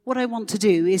what I want to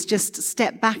do is just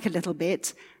step back a little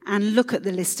bit and look at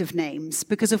the list of names,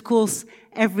 because of course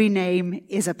every name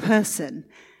is a person.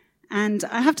 And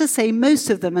I have to say most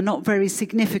of them are not very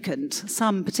significant.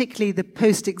 Some, particularly the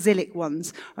post-exilic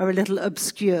ones, are a little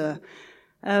obscure.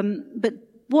 But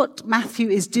what Matthew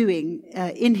is doing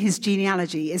in his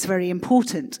genealogy is very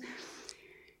important.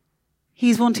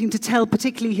 He's wanting to tell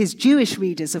particularly his Jewish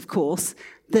readers, of course,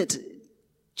 that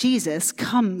Jesus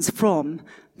comes from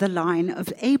the line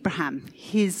of Abraham.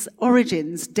 His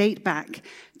origins date back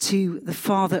to the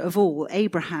father of all,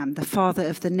 Abraham, the father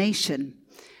of the nation.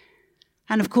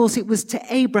 And of course, it was to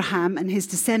Abraham and his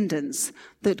descendants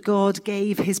that God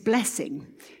gave his blessing.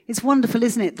 It's wonderful,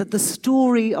 isn't it, that the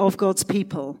story of God's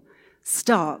people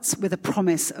starts with a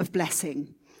promise of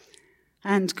blessing.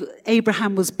 And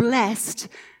Abraham was blessed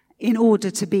in order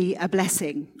to be a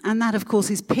blessing. And that, of course,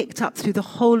 is picked up through the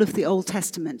whole of the Old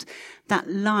Testament, that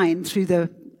line through the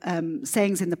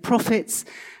sayings in the prophets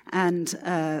and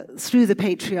through the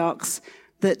patriarchs,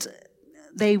 that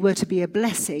they were to be a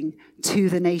blessing to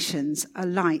the nations, a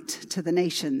light to the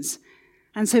nations.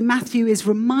 And so Matthew is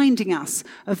reminding us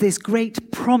of this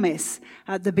great promise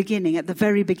at the beginning, at the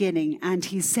very beginning, and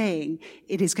he's saying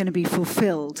it is going to be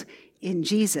fulfilled in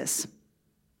Jesus.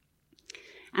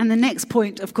 And the next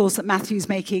point, of course, that Matthew's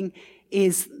making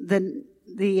is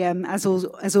as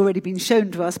already been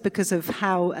shown to us because of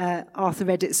how Arthur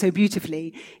read it so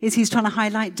beautifully, is he's trying to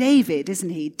highlight David, isn't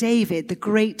he? David, the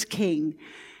great king.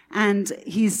 And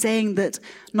he's saying that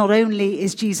not only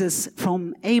is Jesus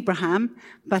from Abraham,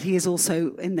 but he is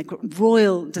also in the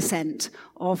royal descent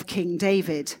of King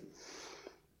David.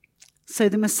 So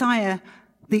the Messiah,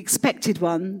 the expected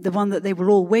one, the one that they were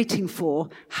all waiting for,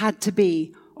 had to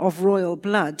be of royal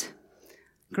blood.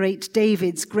 Great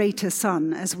David's greater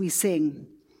son, as we sing.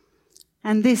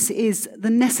 And this is the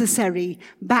necessary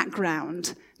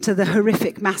background to the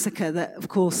horrific massacre that, of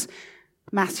course,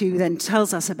 Matthew then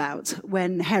tells us about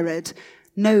when Herod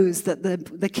knows that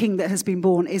the king that has been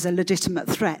born is a legitimate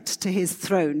threat to his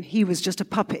throne. He was just a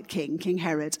puppet king, King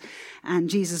Herod. And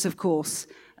Jesus, of course,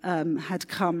 had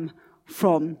come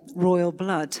from royal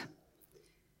blood.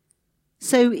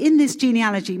 So in this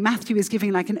genealogy, Matthew is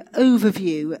giving like an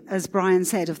overview, as Brian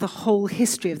said, of the whole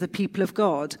history of the people of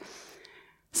God.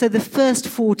 So the first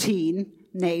 14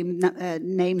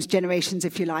 names, generations,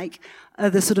 if you like, are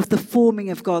the sort of the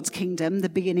forming of God's kingdom, the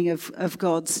beginning of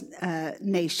God's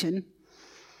nation,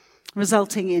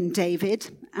 resulting in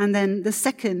David. And then the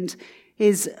second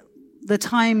is the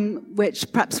time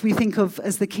which perhaps we think of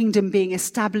as the kingdom being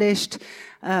established,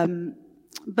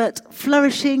 but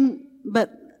flourishing.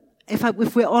 But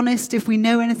if we're honest, if we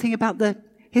know anything about the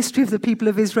history of the people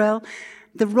of Israel,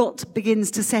 the rot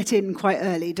begins to set in quite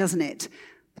early, doesn't it?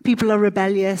 People are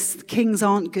rebellious, the kings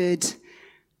aren't good,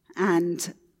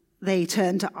 and they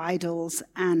turn to idols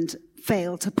and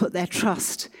fail to put their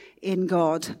trust in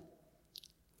God.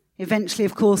 Eventually,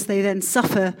 of course, they then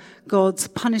suffer God's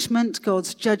punishment,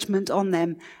 God's judgment on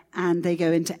them, and they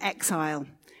go into exile.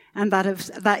 And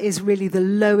that is really the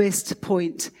lowest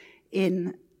point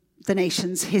in the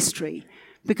nation's history.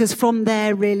 Because from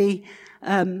there, really,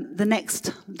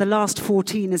 the last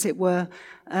 14, as it were,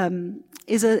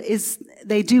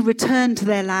 they do return to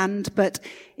their land, but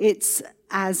it's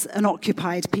as an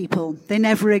occupied people. They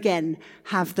never again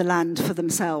have the land for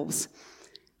themselves.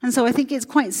 And so I think it's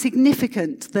quite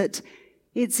significant that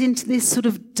it's into this sort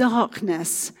of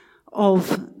darkness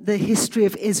of the history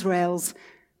of Israel's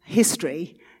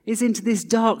history, is into this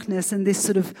darkness and this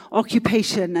sort of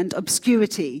occupation and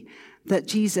obscurity that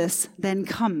Jesus then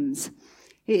comes.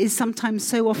 It is sometimes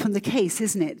so often the case,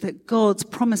 isn't it, that God's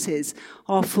promises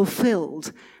are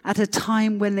fulfilled at a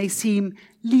time when they seem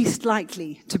least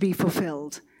likely to be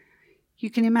fulfilled.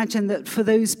 You can imagine that for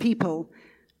those people,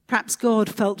 perhaps God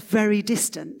felt very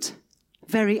distant,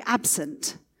 very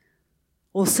absent,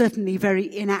 or certainly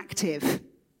very inactive.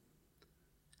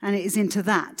 And it is into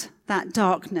that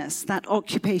darkness, that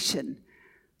occupation,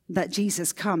 that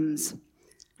Jesus comes.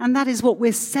 And that is what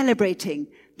we're celebrating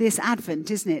this Advent,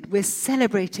 isn't it? We're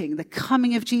celebrating the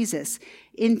coming of Jesus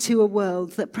into a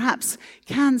world that perhaps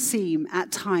can seem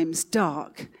at times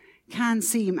dark, can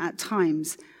seem at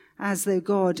times as though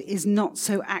God is not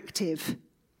so active.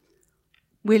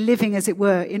 We're living, as it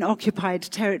were, in occupied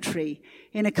territory,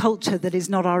 in a culture that is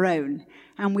not our own,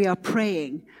 and we are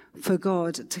praying for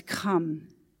God to come.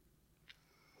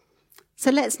 So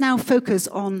let's now focus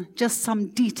on just some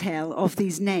detail of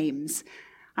these names.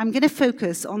 I'm going to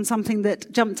focus on something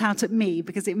that jumped out at me,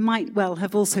 because it might well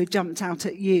have also jumped out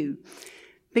at you.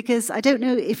 Because I don't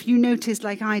know if you noticed,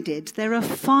 like I did, there are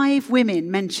 5 women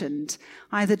mentioned,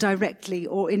 either directly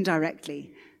or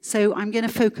indirectly. So I'm going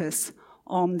to focus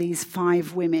on these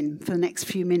 5 women for the next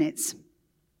few minutes.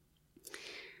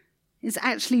 It's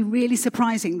actually really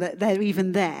surprising that they're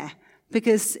even there,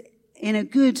 because in a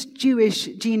good Jewish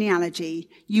genealogy,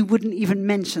 you wouldn't even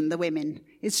mention the women.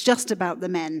 It's just about the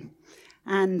men.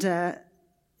 And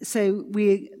so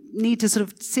we need to sort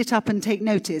of sit up and take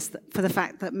notice for the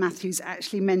fact that Matthew's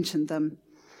actually mentioned them.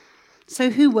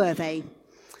 So who were they?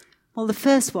 Well, the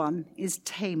first one is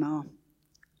Tamar.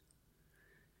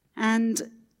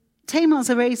 And Tamar's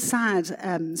a very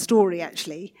sad story,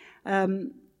 actually.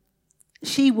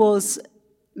 She was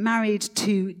married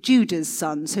to Judah's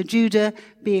son. So Judah,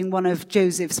 being one of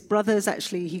Joseph's brothers,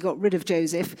 actually he got rid of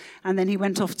Joseph, and then he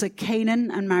went off to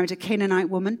Canaan and married a Canaanite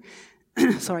woman.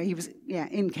 Sorry, he was,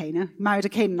 in Canaan, married a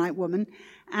Canaanite woman.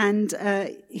 And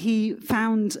he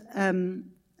found,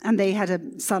 and they had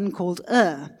a son called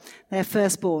their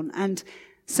firstborn. And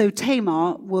so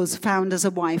Tamar was found as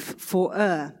a wife for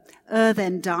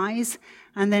then dies,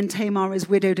 and then Tamar is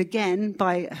widowed again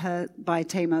by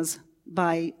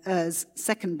Er's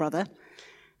second brother.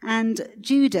 And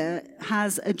Judah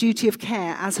has a duty of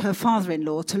care as her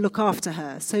father-in-law to look after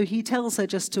her. So he tells her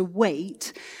just to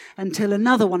wait until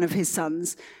another one of his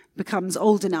sons becomes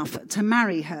old enough to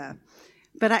marry her.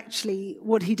 But actually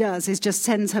what he does is just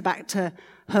sends her back to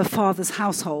her father's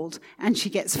household, and she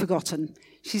gets forgotten.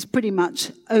 She's pretty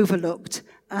much overlooked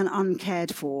and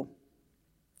uncared for.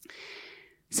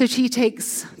 So she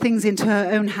takes things into her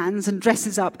own hands and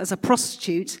dresses up as a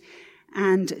prostitute,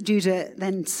 and Judah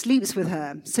then sleeps with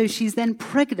her. So she's then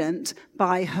pregnant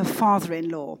by her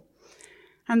father-in-law.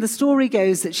 And the story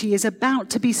goes that she is about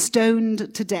to be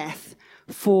stoned to death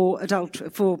for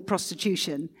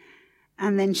prostitution.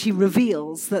 And then she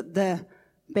reveals that the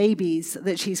babies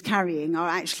that she's carrying are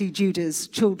actually Judah's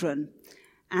children,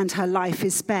 and her life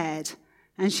is spared.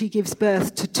 And she gives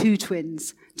birth to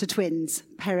twins,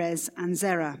 Perez and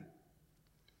Zerah.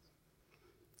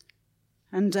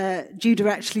 And Judah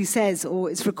actually says, or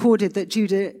it's recorded that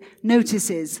Judah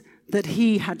notices that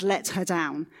he had let her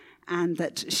down and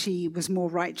that she was more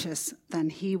righteous than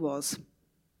he was.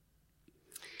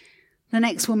 The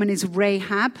next woman is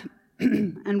Rahab,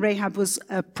 and Rahab was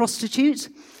a prostitute.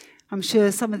 I'm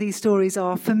sure some of these stories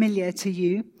are familiar to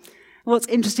you. What's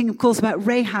interesting, of course, about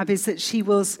Rahab is that she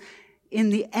was in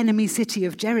the enemy city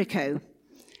of Jericho.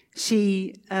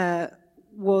 She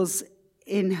was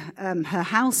in her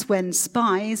house when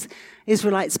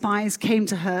Israelite spies, came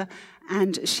to her,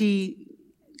 and she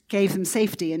gave them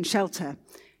safety and shelter.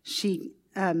 She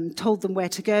told them where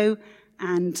to go,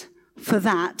 and for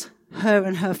that, her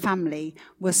and her family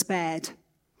were spared.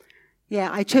 Yeah,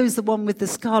 I chose the one with the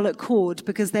scarlet cord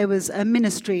because there was a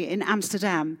ministry in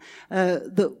Amsterdam, a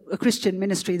Christian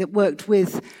ministry that worked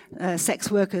with sex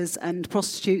workers and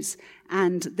prostitutes,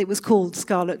 and it was called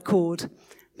Scarlet Cord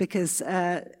because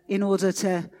in order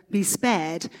to be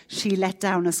spared, she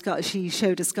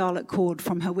showed a scarlet cord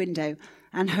from her window,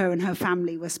 and her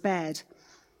family were spared.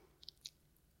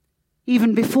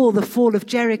 Even before the fall of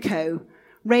Jericho,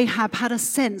 Rahab had a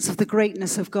sense of the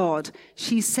greatness of God.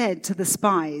 She said to the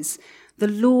spies, "The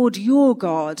Lord your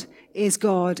God is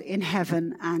God in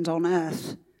heaven and on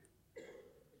earth."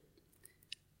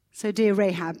 So dear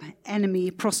Rahab, enemy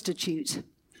prostitute.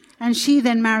 And she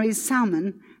then marries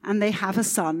Salmon, and they have a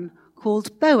son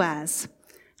called Boaz.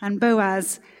 And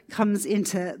Boaz comes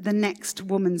into the next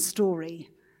woman's story,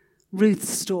 Ruth's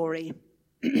story.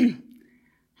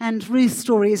 And Ruth's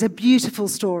story is a beautiful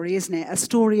story, isn't it? A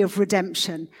story of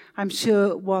redemption. I'm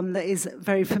sure one that is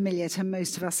very familiar to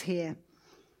most of us here.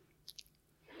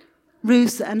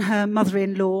 Ruth and her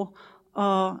mother-in-law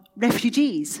are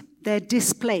refugees. They're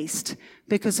displaced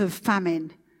because of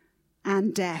famine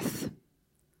and death.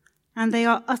 And they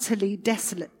are utterly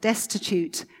desolate,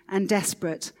 destitute and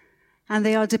desperate. And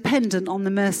they are dependent on the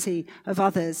mercy of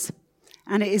others.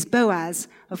 And it is Boaz,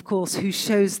 of course, who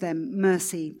shows them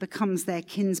mercy, becomes their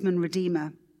kinsman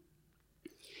redeemer.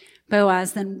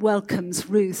 Boaz then welcomes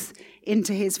Ruth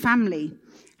into his family,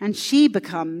 and she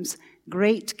becomes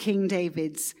great King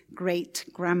David's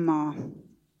great-grandma.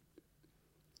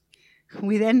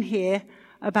 We then hear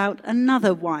about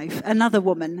another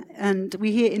woman, and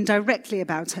we hear indirectly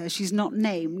about her. She's not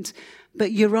named,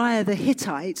 but Uriah the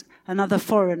Hittite, another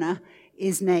foreigner,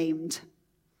 is named.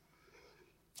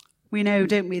 We know,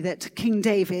 don't we, that King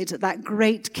David, that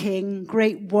great king,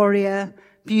 great warrior,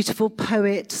 beautiful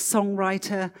poet,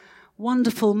 songwriter,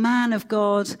 wonderful man of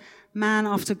God, man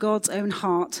after God's own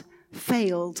heart,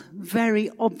 failed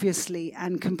very obviously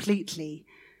and completely.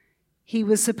 He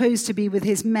was supposed to be with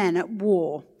his men at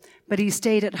war, but he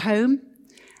stayed at home,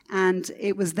 and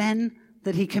it was then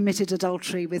that he committed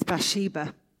adultery with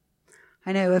Bathsheba.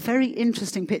 I know, a very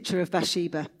interesting picture of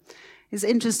Bathsheba. It's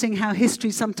interesting how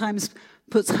history sometimes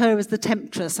puts her as the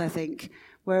temptress, I think,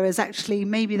 whereas actually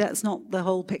maybe that's not the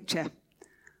whole picture,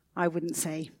 I wouldn't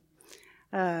say.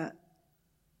 And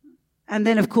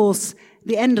then, of course,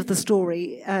 the end of the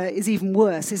story is even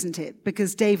worse, isn't it?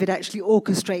 Because David actually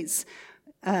orchestrates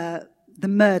the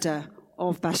murder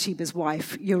of Bathsheba's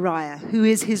wife, Uriah, who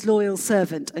is his loyal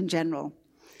servant and general.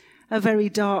 A very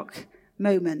dark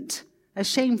moment, a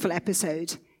shameful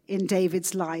episode in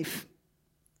David's life.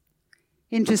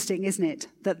 Interesting, isn't it,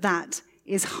 that that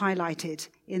is highlighted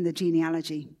in the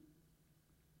genealogy.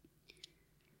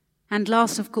 And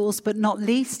last, of course, but not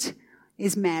least,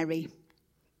 is Mary.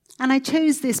 And I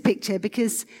chose this picture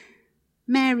because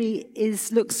Mary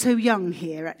looks so young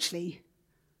here, actually.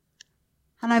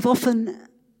 And I've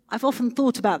often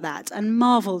thought about that and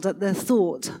marveled at the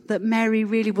thought that Mary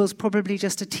really was probably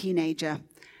just a teenager.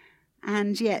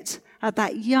 And yet, at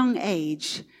that young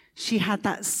age, she had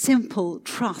that simple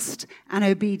trust and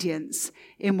obedience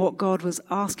in what God was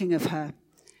asking of her.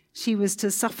 She was to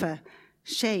suffer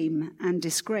shame and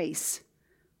disgrace,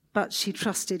 but she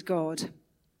trusted God.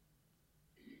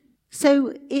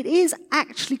 So it is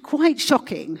actually quite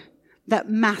shocking that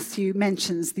Matthew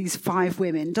mentions these 5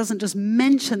 women, doesn't just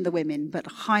mention the women, but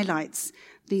highlights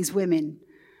these women.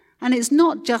 And it's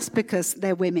not just because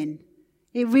they're women.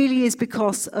 It really is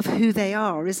because of who they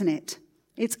are, isn't it?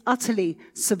 It's utterly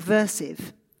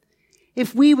subversive.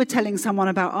 If we were telling someone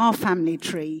about our family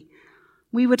tree,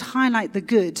 we would highlight the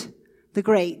good, the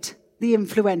great, the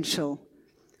influential.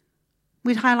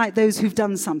 We'd highlight those who've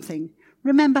done something.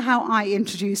 Remember how I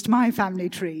introduced my family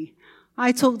tree?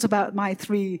 I talked about my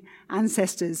 3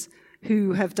 ancestors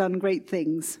who have done great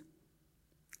things.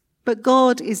 But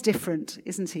God is different,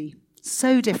 isn't he?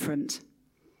 So different.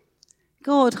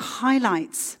 God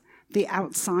highlights the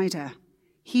outsider.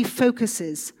 He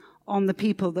focuses on the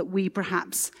people that we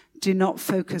perhaps do not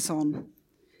focus on.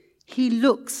 He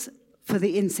looks for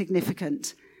the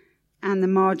insignificant and the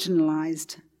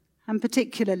marginalized, and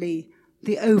particularly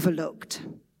the overlooked.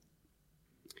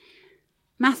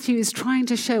 Matthew is trying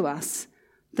to show us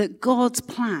that God's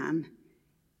plan,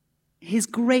 his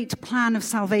great plan of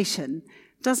salvation,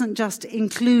 doesn't just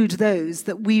include those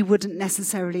that we wouldn't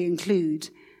necessarily include,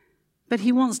 but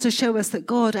he wants to show us that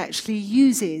God actually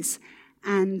uses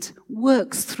and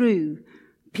works through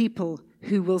people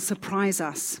who will surprise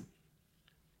us.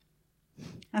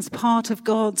 As part of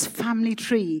God's family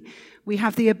tree, we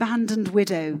have the abandoned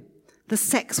widow, the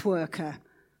sex worker,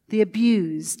 the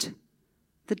abused,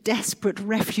 the desperate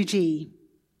refugee,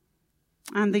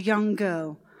 and the young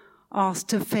girl asked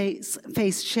to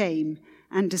face shame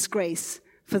and disgrace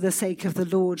for the sake of the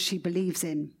Lord she believes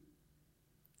in.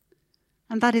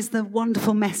 And that is the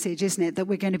wonderful message, isn't it, that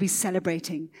we're going to be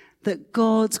celebrating, that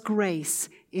God's grace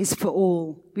is for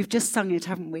all. We've just sung it,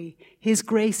 haven't we? His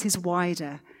grace is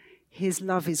wider. His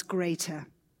love is greater.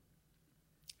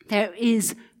 There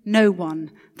is no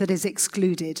one that is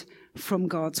excluded from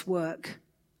God's work.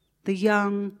 The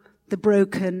young, the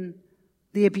broken,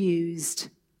 the abused,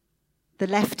 the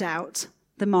left out,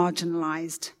 the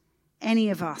marginalized, any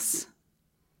of us.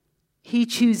 He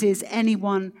chooses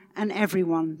anyone and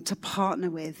everyone to partner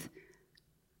with.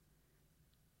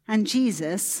 And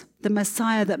Jesus, the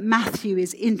Messiah that Matthew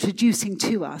is introducing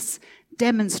to us,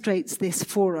 demonstrates this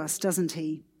for us, doesn't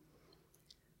he?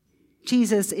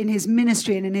 Jesus, in his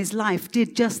ministry and in his life,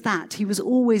 did just that. He was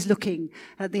always looking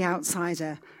at the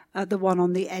outsider, at the one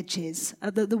on the edges,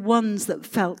 at the ones that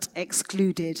felt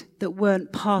excluded, that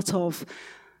weren't part of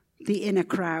the inner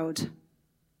crowd.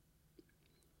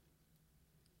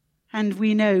 And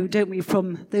we know, don't we,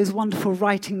 from those wonderful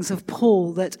writings of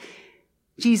Paul, that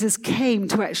Jesus came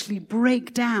to actually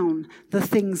break down the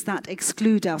things that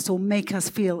exclude us or make us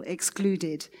feel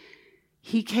excluded.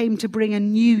 He came to bring a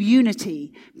new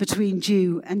unity between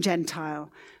Jew and Gentile,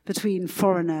 between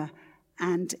foreigner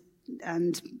and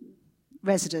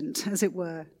resident, as it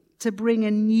were, to bring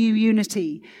a new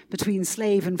unity between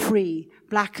slave and free,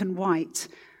 black and white,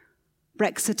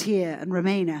 Brexiteer and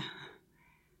Remainer,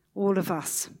 all of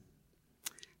us.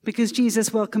 Because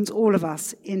Jesus welcomes all of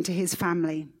us into his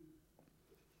family.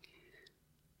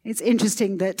 It's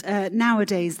interesting that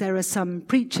nowadays there are some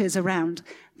preachers around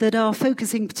that are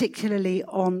focusing particularly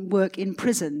on work in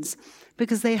prisons,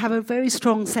 because they have a very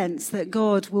strong sense that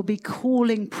God will be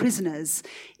calling prisoners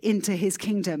into his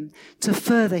kingdom, to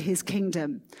further his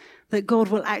kingdom, that God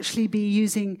will actually be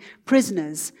using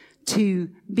prisoners to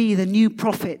be the new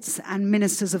prophets and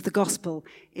ministers of the gospel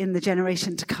in the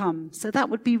generation to come. So that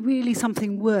would be really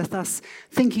something worth us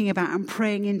thinking about and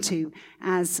praying into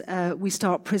as we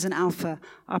start Prison Alpha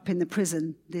up in the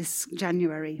prison this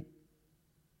January.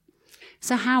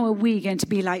 So how are we going to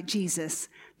be like Jesus,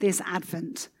 this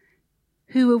Advent?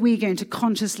 Who are we going to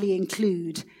consciously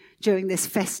include during this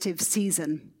festive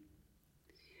season?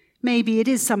 Maybe it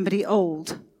is somebody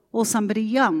old or somebody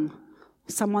young,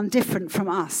 someone different from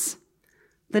us,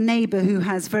 the neighbour who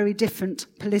has very different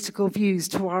political views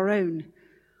to our own.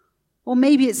 Or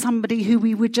maybe it's somebody who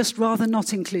we would just rather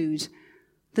not include,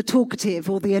 the talkative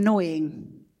or the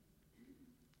annoying.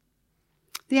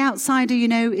 The outsider,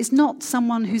 is not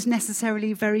someone who's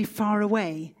necessarily very far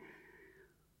away.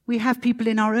 We have people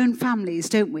in our own families,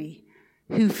 don't we,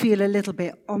 who feel a little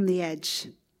bit on the edge.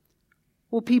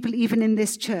 Or people even in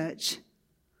this church.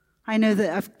 I know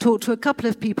that I've talked to a couple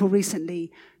of people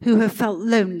recently who have felt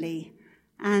lonely.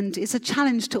 And it's a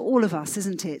challenge to all of us,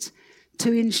 isn't it,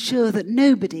 to ensure that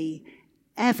nobody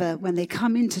ever, when they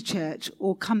come into church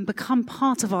or become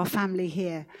part of our family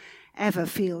here, ever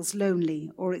feels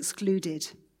lonely or excluded.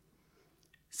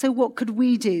 So what could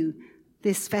we do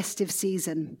this festive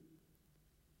season?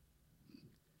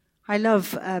 I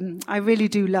really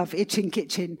do love Itchin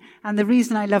Kitchen, and the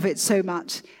reason I love it so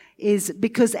much is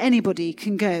because anybody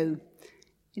can go.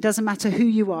 It doesn't matter who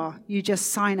you are, you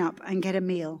just sign up and get a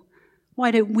meal.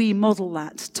 Why don't we model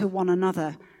that to one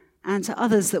another and to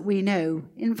others that we know?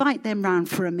 Invite them round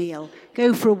for a meal,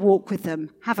 go for a walk with them,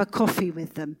 have a coffee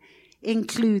with them,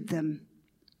 include them.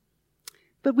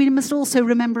 But we must also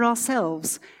remember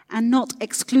ourselves and not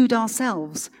exclude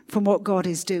ourselves from what God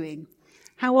is doing.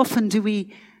 How often do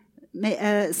we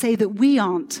say that we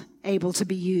aren't able to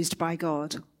be used by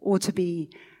God or to be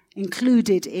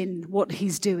included in what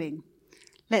he's doing?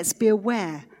 Let's be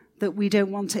aware that we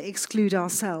don't want to exclude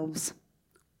ourselves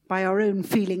by our own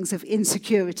feelings of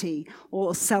insecurity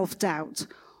or self-doubt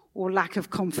or lack of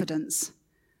confidence.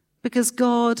 Because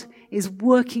God is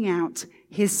working out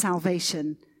his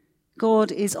salvation.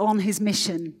 God is on his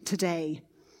mission today.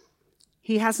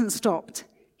 He hasn't stopped.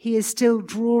 He is still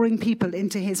drawing people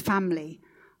into his family,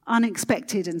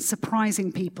 unexpected and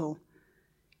surprising people.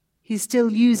 He's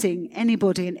still using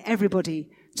anybody and everybody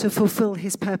to fulfill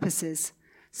his purposes.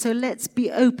 So let's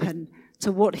be open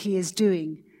to what he is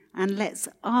doing, and let's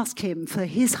ask him for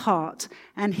his heart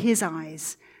and his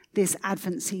eyes this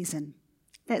Advent season.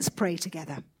 Let's pray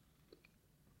together.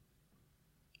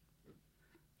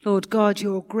 Lord God,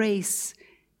 your grace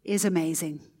is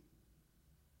amazing.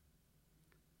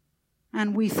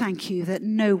 And we thank you that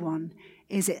no one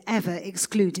is ever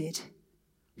excluded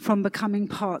from becoming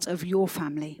part of your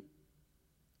family.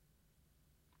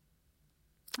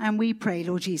 And we pray,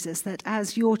 Lord Jesus, that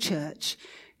as your church,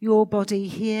 your body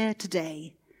here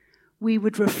today, we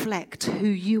would reflect who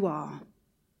you are.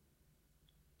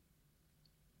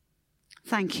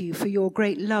 Thank you for your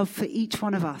great love for each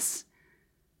one of us.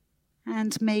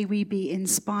 And may we be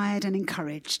inspired and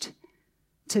encouraged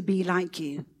to be like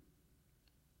you.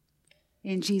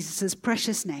 In Jesus'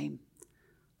 precious name,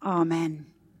 amen.